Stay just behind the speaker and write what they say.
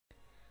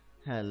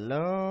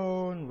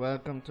Hello and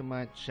welcome to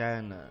my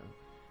channel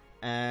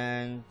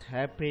and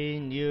Happy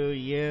New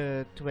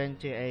Year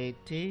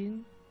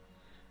 2018.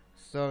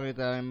 Sorry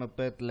that I'm a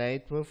bit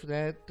late with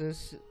that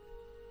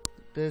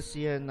this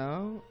year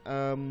now.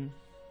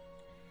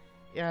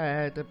 Yeah, I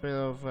had a bit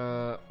of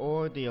a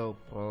audio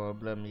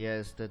problem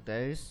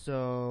yesterday,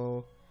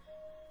 so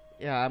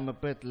yeah, I'm a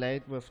bit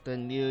late with the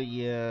New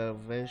Year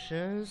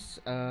wishes.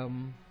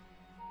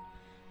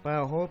 But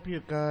I hope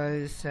you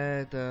guys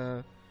had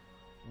a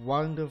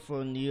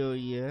wonderful new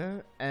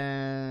year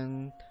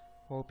and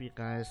hope you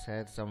guys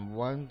had some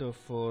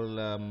wonderful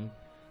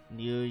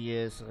new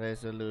year's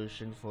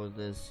resolution for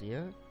this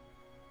year.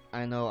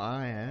 I know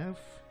I have,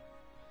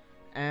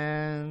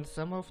 and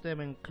some of them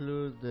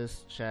include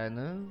this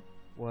channel,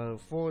 well,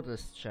 for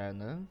this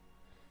channel.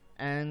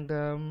 And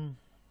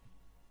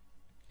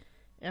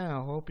yeah,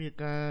 I hope you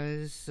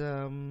guys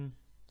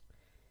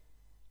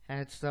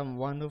had some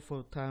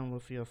wonderful time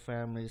with your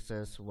families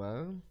as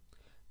well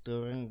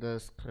during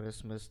this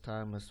Christmas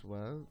time as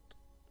well,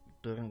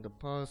 during the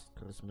past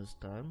Christmas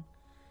time.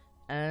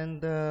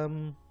 And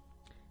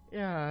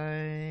yeah,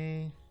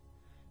 I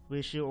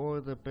wish you all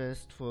the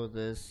best for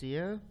this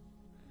year.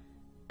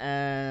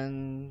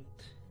 And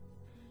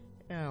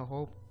yeah, I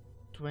hope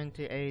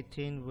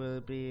 2018 will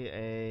be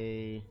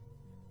a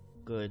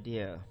good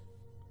year.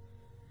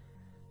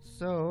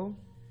 So,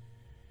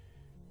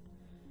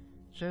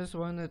 just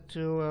wanted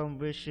to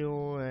wish you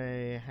all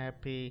a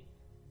happy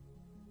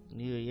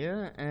new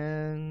year.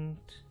 And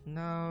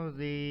now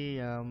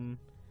the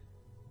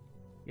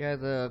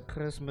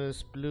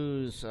Christmas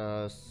blues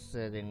are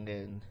setting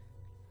in.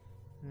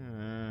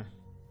 I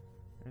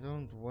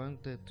don't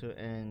want it to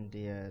end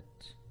yet.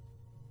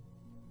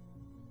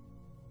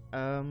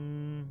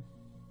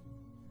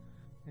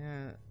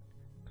 Yeah,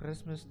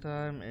 Christmas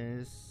time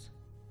is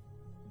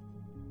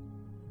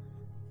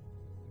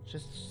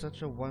just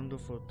such a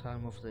wonderful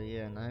time of the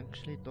year, and I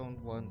actually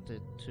don't want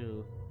it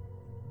to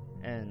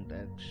end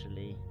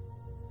actually.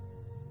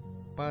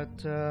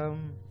 But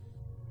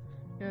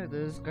yeah,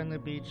 this is gonna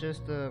be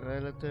just a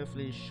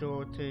relatively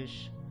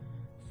shortish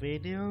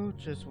video.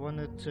 Just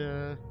wanted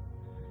to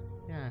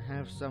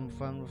have some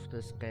fun with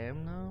this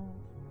game now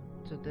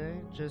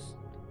today. Just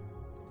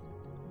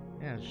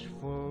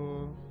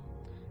for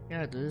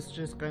this is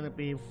just gonna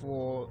be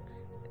for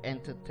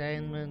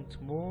entertainment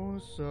more.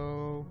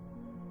 So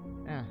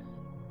yeah,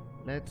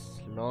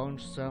 let's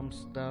launch some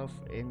stuff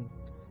in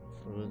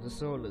through the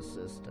solar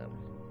system,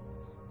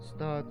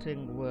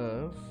 starting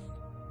with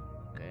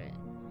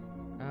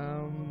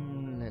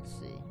let's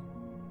see.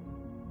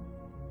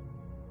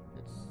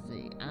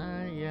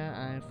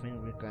 I think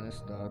we're gonna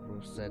start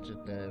with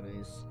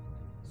Sagittarius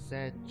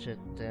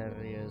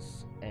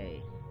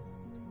A.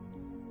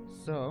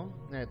 So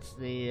that's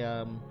the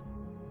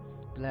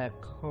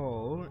black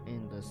hole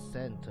in the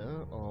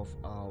center of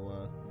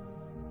our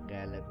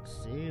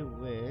galaxy,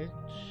 which,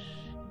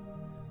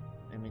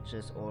 let me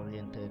just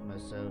orientate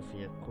myself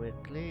here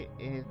quickly.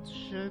 It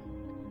should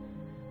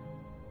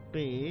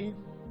be,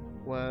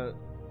 well,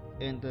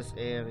 in this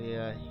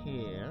area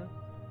here,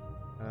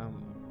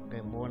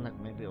 more like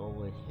maybe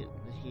over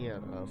here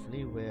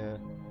roughly, where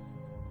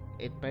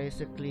it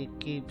basically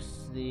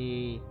keeps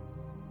the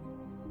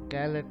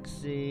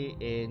galaxy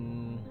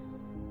in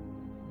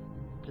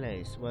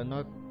place. Well,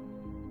 not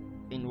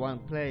in one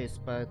place,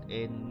 but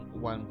in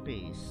one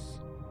piece.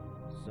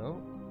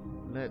 So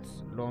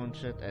let's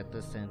launch it at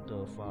the center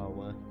of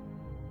our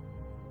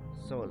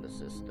solar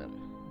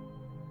system.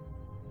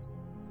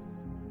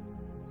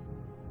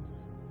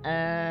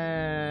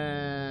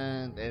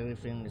 And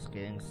everything is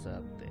getting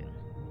sucked in.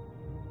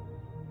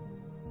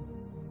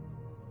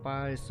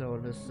 Bye,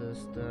 solar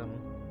system.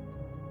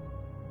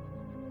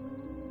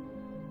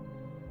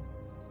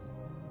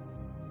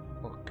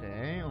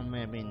 Okay, or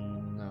maybe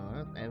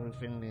not.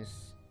 Everything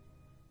is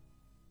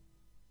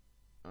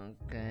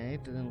okay.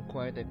 Didn't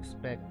quite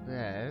expect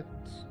that.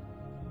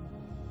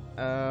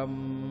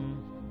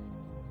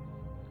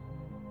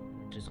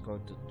 Just go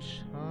to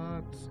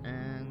charts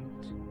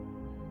and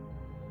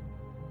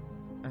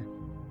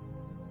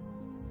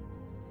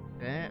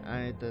okay,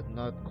 I did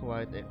not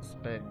quite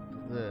expect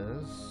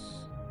this.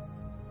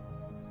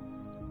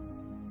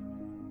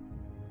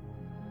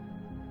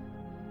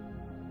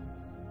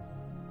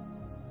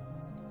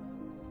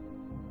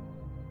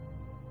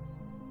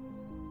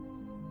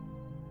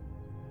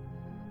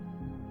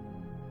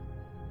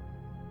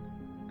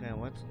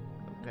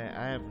 Okay,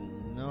 I have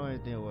no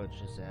idea what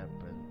just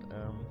happened.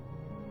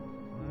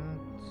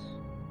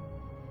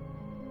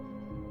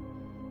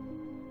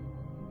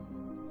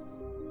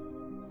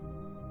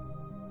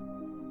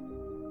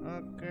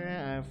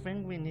 Okay, I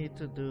think we need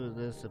to do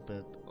this a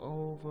bit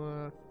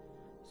over.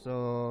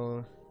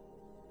 So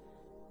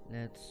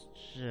let's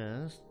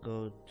just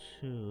go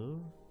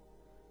to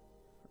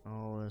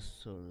our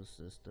solar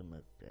system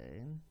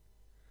again.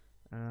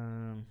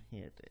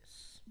 Here it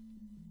is.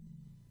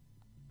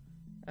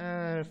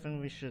 I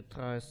think we should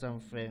try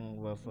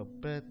something with a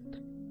bit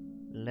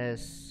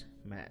less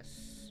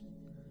mass.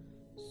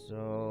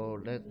 So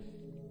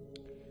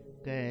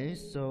Okay,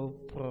 so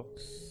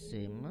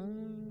Proxima.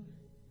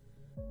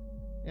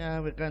 Yeah,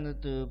 we're gonna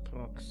do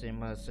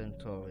Proxima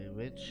Centauri,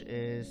 which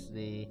is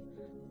the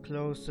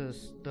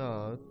closest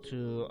star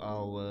to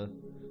our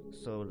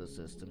solar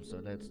system. So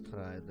let's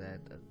try that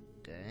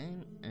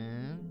again.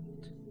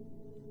 And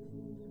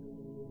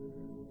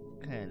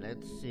okay,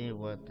 let's see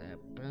what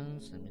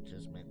happens. Let me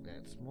just make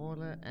that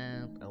smaller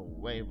and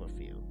away with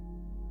you.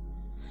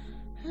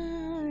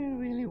 I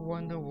really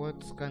wonder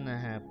what's gonna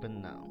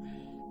happen now.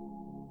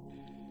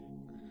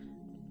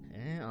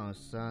 Okay, our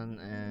Sun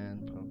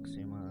and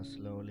Proxima are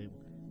slowly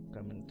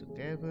coming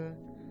together.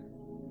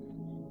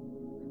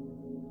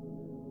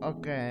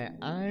 Okay,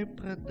 I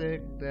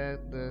predict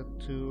that the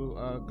two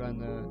are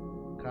gonna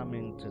come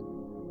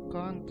into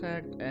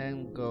contact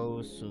and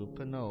go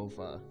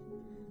supernova.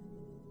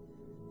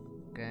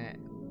 Okay,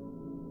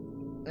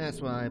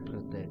 that's what I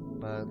predict,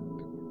 but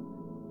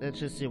let's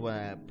just see what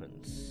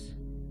happens.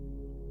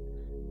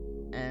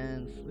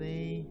 And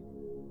 3,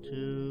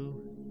 2,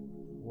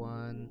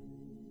 1.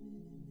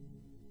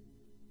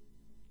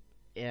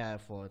 Yeah, I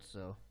thought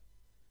so.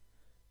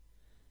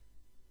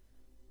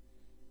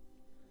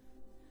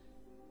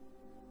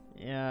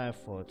 Yeah, I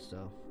thought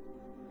so.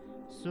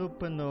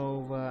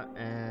 Supernova,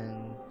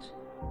 and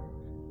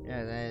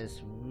yeah, that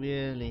is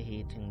really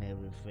heating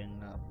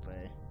everything up,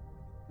 eh?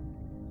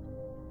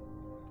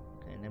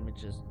 Okay, let me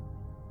just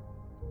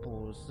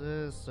pause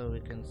this so we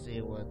can see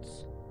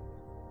what's.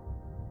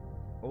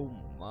 Oh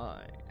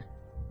my.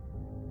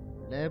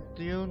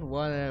 Neptune,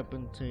 what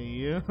happened to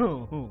you?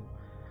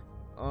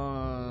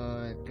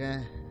 Oh,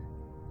 okay.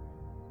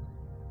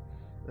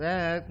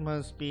 That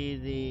must be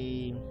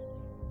the.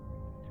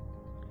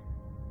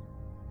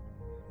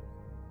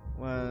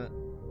 Well,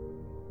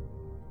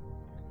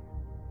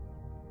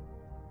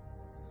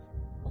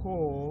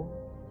 core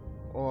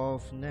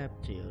of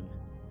Neptune.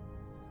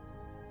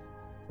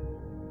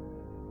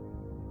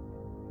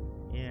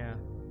 Yeah.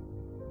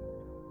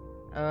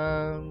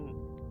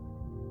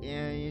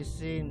 Yeah, you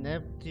see,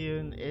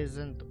 Neptune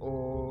isn't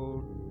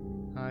all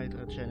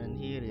hydrogen and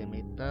helium.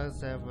 It does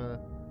have a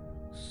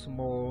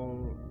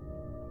small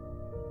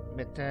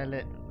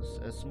metallic,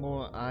 a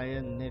small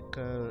iron,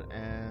 nickel,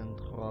 and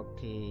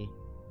rocky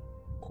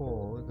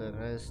core. The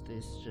rest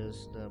is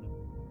just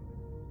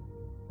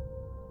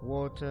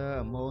water,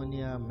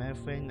 ammonia,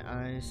 methane,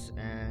 ice,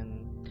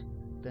 and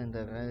then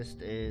the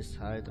rest is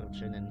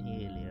hydrogen and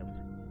helium.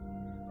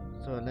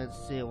 So let's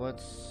see what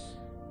is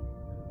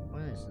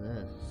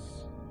this?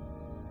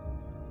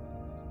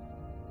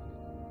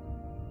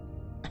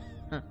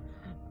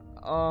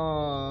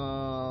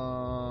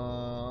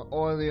 All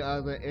the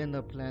other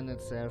inner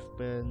planets have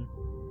been,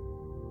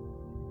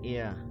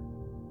 yeah,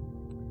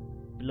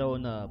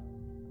 blown up.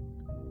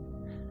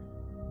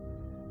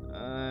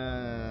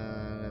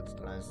 Let's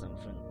try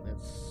something.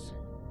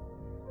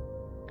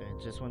 Okay,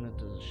 just wanted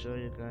to show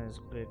you guys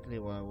quickly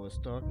what I was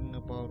talking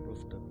about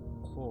with the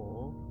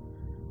core.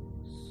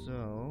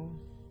 So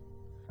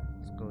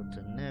let's go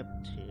to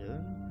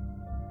Neptune.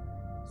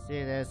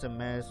 See, there's a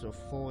mass of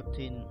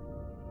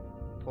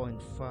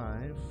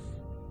 14.5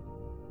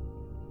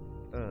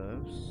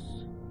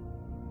 Earths,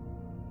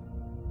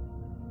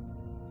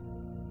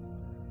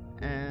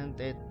 and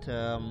it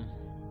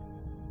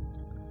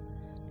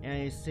yeah,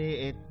 you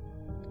see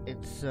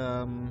its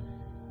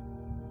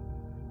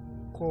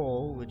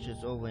core, which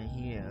is over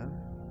here,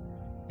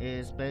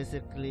 is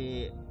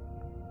basically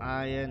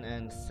iron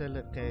and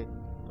silicate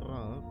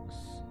rocks,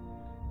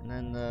 and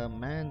then the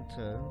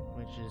mantle,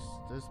 which is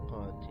this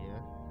part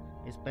here,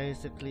 is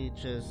basically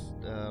just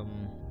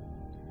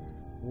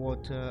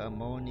water,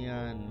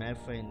 ammonia, and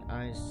methane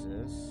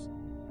ices.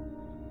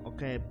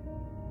 Okay,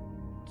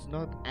 it's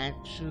not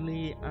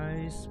actually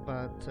ice,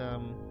 but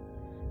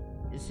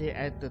you see,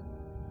 at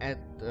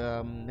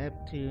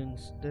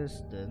Neptune's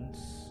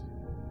distance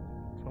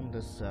from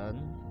the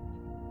sun,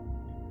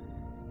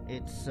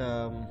 it's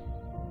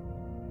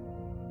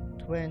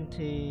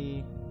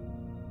 20.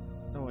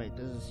 No wait,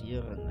 this is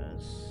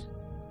Uranus.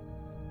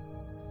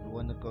 We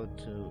want to go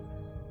to.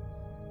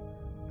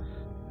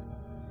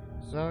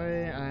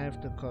 Sorry, I have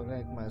to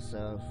correct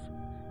myself.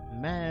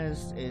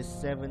 Mass is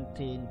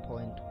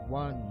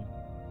 17.1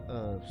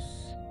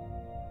 Earths.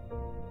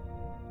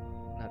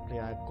 Luckily,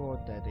 I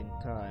caught that in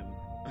time.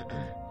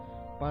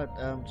 But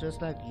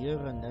just like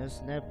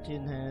Uranus,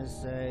 Neptune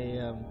has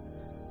a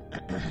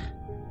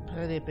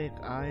pretty big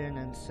iron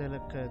and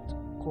silicate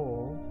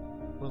core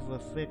with a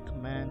thick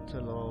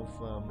mantle of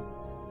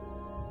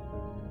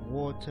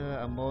water,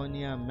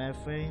 ammonia,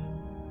 methane,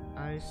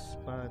 ice.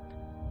 But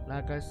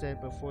like I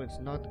said before, it's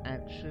not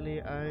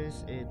actually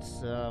ice.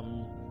 It's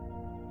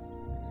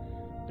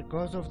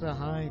because of the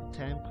high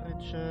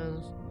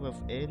temperatures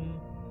within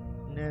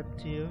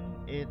Neptune,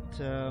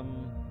 it's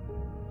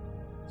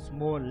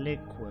more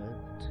liquid.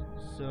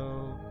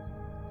 So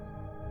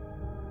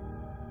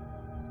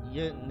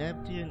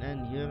Neptune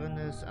and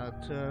Uranus are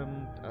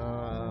termed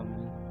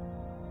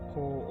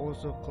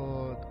also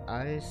called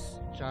ice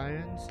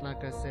giants,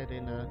 like I said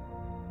in a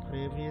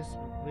previous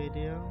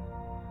video.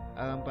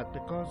 But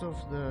because of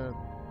the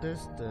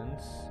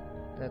distance,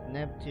 that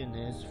Neptune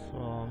is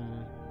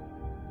from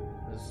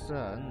the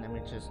Sun. Let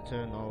me just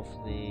turn off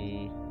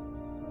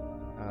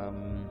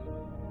um,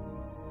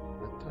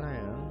 the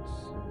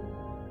triangles.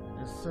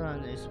 The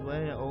Sun is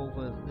way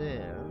over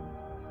there,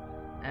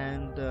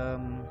 and the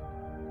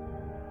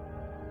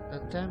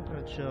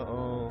temperature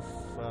of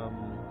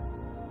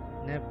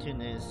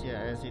Neptune is,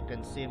 yeah, as you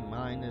can see,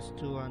 minus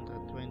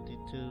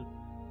 222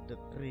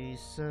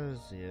 degrees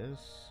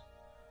Celsius,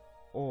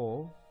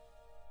 or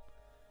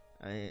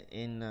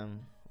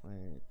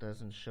well, it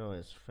doesn't show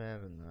as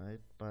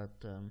Fahrenheit,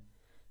 but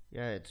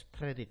yeah, it's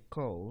pretty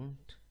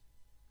cold.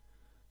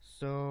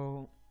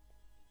 So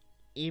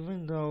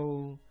even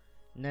though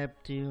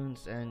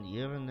Neptune's and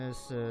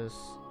Uranus's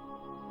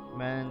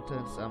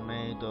mantles are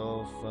made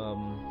of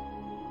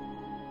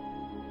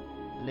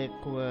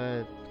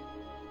liquid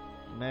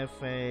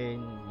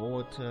methane,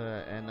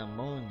 water, and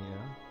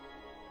ammonia,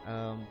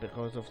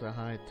 because of the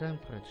high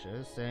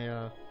temperatures, they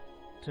are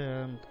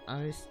termed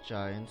ice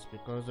giants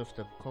because of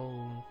the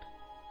cold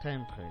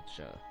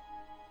temperature.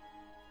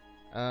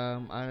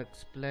 I'll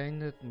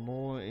explain it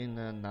more in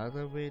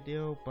another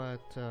video,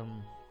 but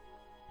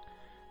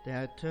they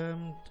are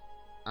termed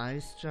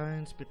ice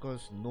giants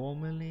because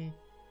normally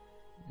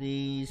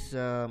these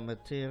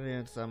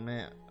materials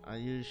are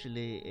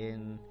usually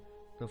in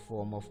the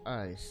form of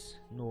ice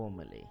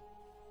normally,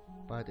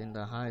 but in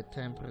the high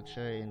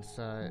temperature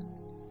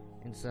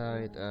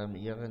inside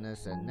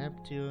Uranus and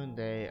Neptune,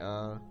 they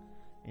are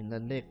in the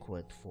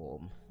liquid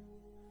form.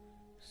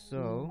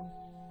 So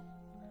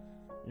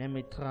let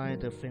me try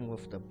the thing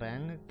with the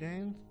bang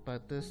again,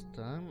 but this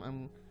time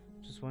I'm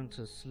just want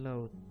to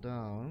slow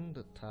down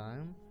the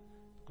time,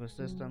 because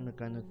this time we're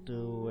gonna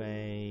do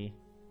a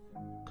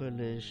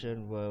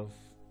collision with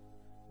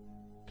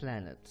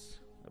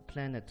planets, a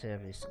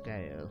planetary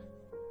scale.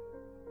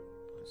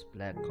 It's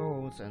black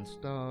holes and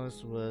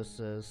stars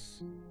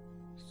versus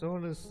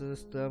solar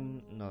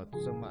system, not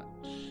so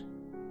much.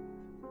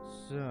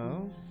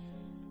 So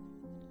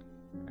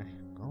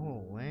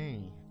go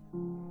away.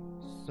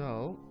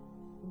 So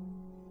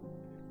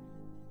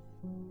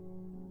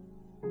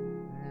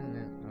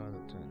and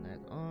I'll turn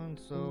that on.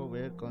 So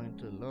we're going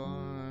to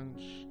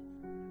launch.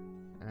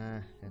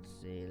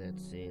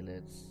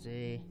 Let's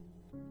see.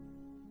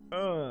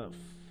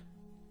 Earth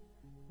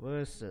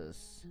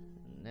versus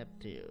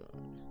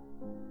Neptune.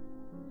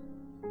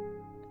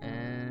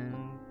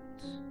 And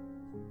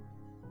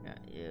yeah,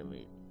 here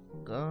we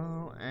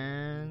go.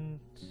 And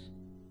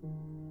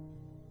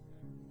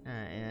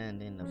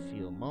in a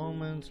few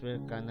moments we're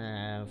gonna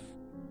have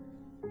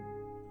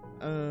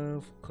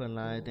Earth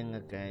colliding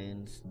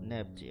against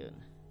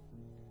Neptune.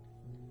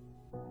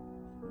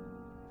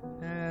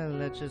 And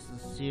let's just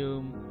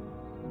assume,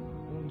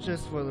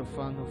 just for the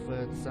fun of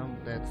it,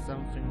 that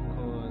something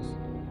caused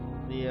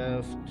the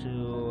Earth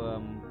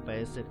to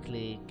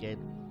basically get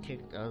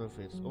kicked out of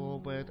its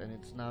orbit, and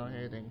it's now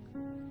heading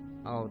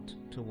out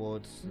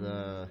towards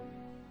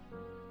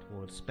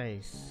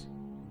space,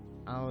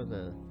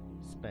 outer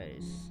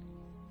space.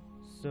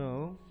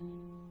 So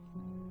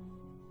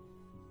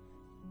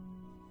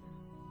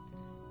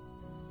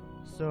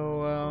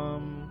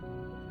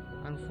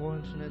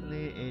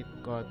unfortunately it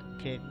got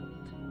kicked.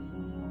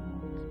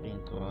 It's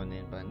being thrown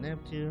in by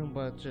Neptune,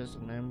 but just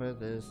remember,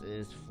 this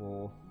is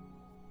for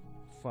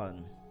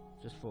fun,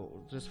 just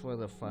for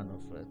the fun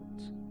of it.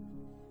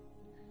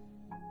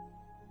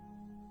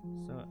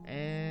 So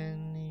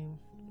anyway,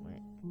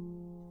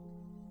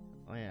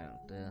 oh yeah,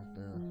 the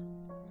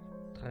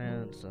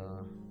trails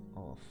are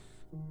off.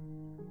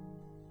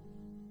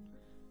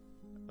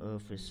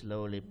 Earth is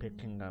slowly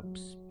picking up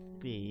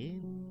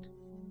speed.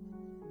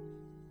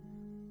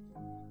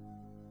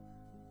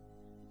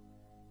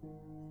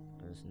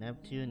 Because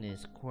Neptune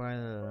is quite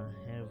a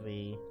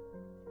heavy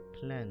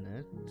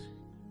planet,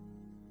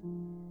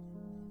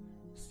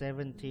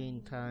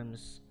 17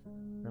 times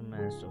the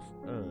mass of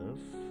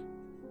Earth.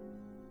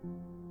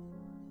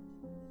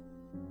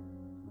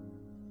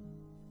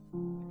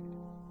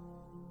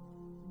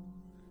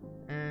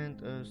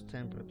 And Earth's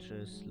temperature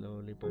is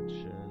slowly but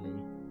surely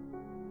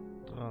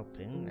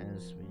dropping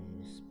as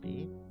we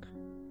speak.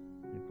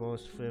 It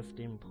was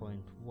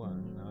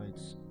 15.1, now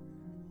it's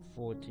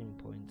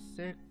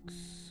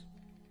 14.6.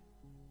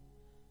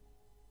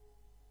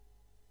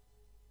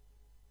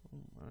 Oh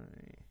my.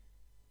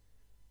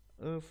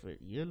 Earth,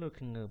 you're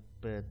looking a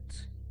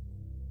bit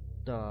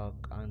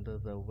dark under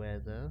the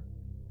weather.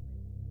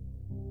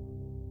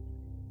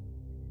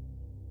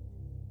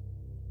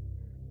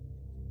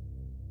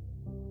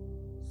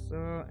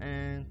 So,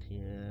 and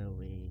here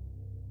we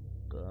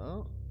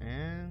go,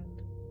 and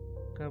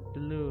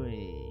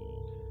kablooey.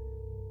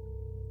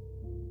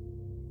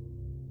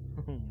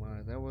 Oh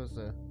my, that was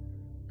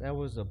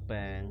a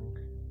bang.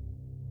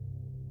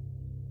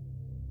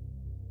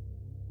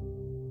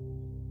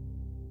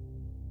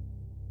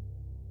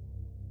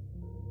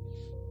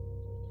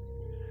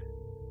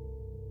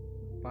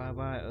 Bye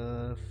bye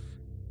Earth,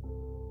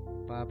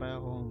 bye bye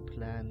home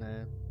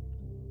planet.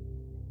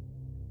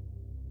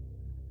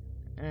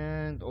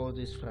 And all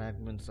these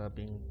fragments are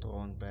being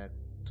thrown back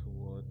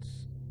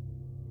towards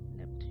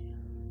Neptune.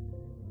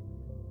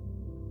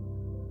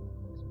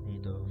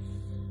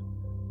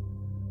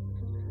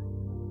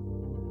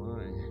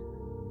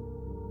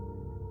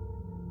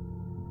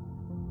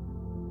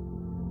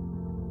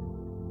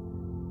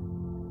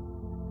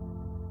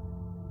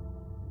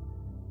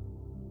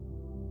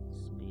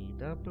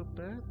 up a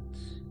bit.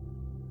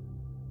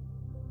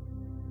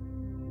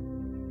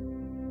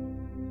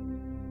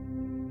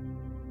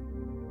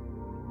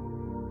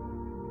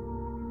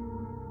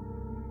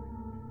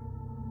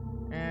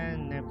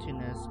 And Neptune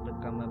has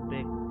become a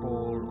big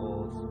ball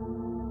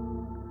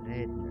of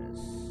redness.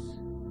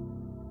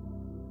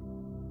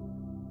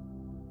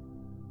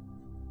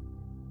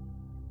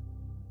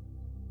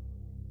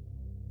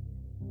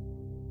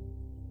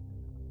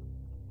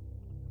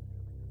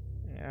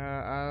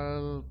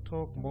 I'll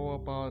talk more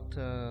about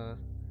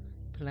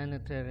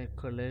planetary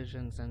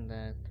collisions and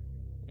that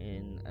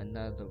in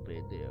another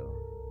video.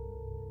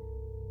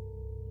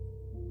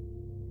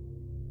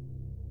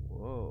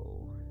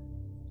 Whoa.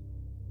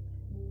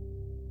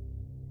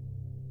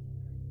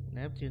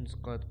 Neptune's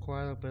got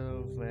quite a bit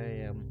of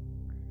a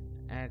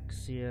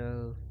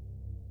axial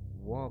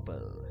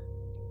wobble.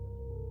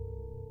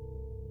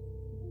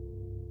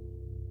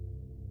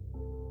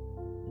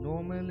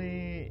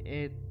 Normally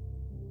it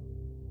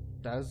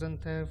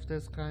doesn't have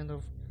this kind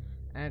of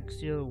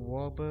axial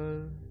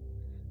wobble,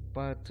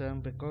 but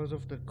because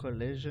of the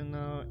collision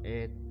now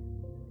it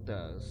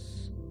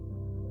does.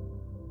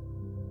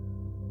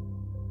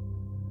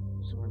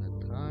 Just wanna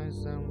try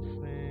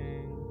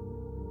something.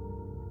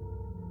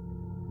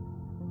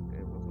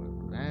 Okay, with a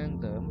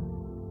random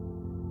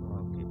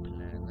rocky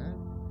planet.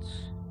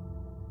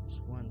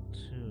 Just want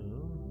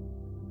to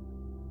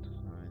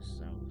try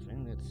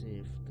something. Let's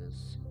see if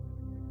this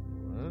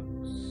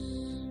works.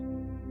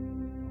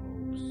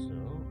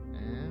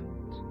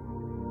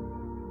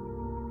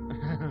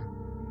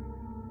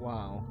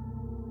 Wow.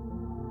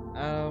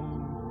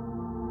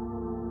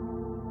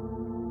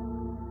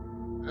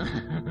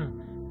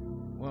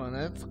 Well,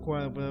 that's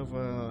quite a bit of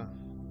a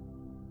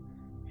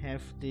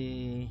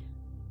hefty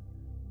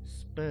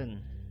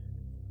spin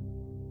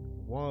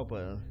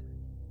wobble.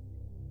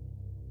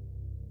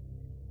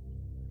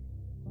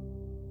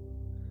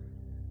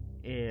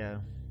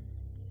 Yeah.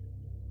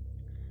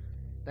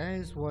 That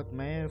is what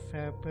may have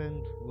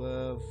happened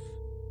with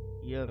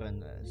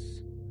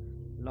Uranus.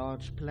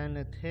 Large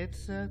planet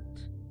hits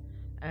it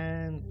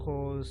and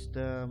caused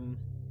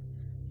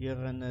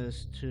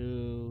Uranus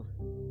to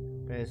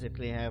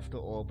basically have to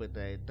orbit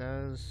that it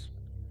does.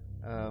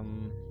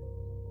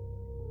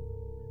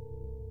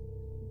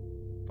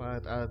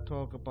 But I'll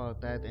talk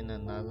about that in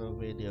another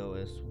video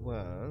as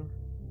well.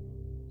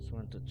 Just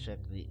want to check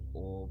the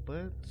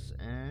orbits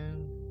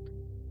and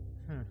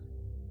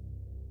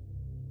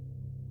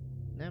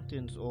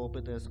Neptune's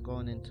orbit has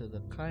gone into the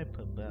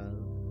Kuiper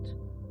belt.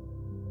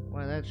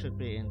 Well, that should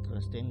be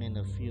interesting in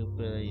a few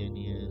billion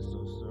years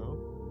or so.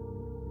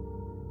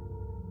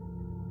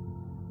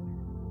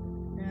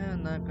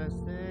 And like I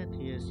said,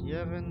 here's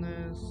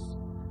Uranus,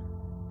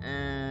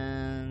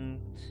 and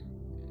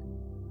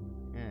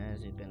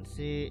as you can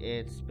see,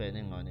 it's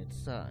spinning on its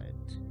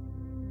side.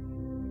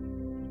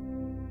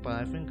 But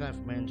I think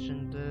I've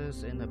mentioned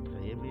this in a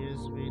previous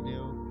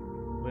video,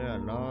 where a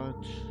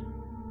large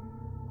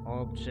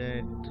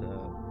object,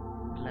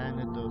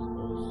 planet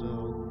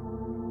also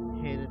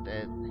hit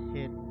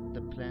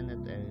the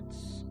planet at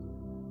its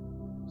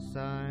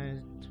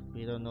side.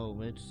 We don't know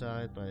which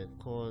side, but it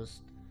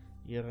caused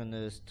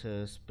Uranus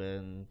to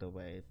spin the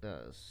way it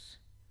does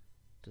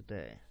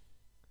today.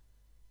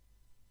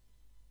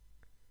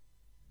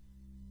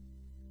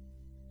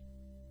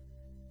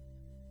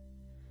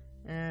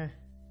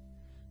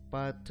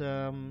 But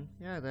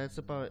yeah, that's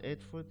about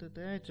it for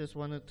today. Just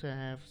wanted to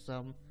have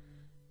some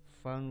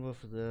fun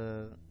with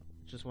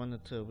just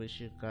wanted to wish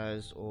you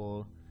guys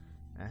all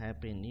a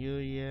happy new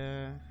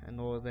year and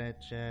all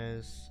that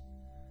jazz.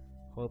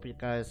 Hope you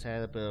guys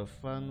had a bit of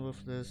fun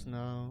with this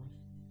now.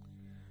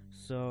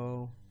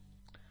 So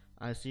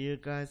I'll see you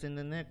guys in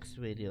the next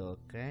video,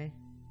 okay?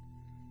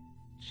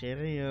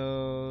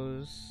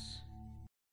 Cheerios.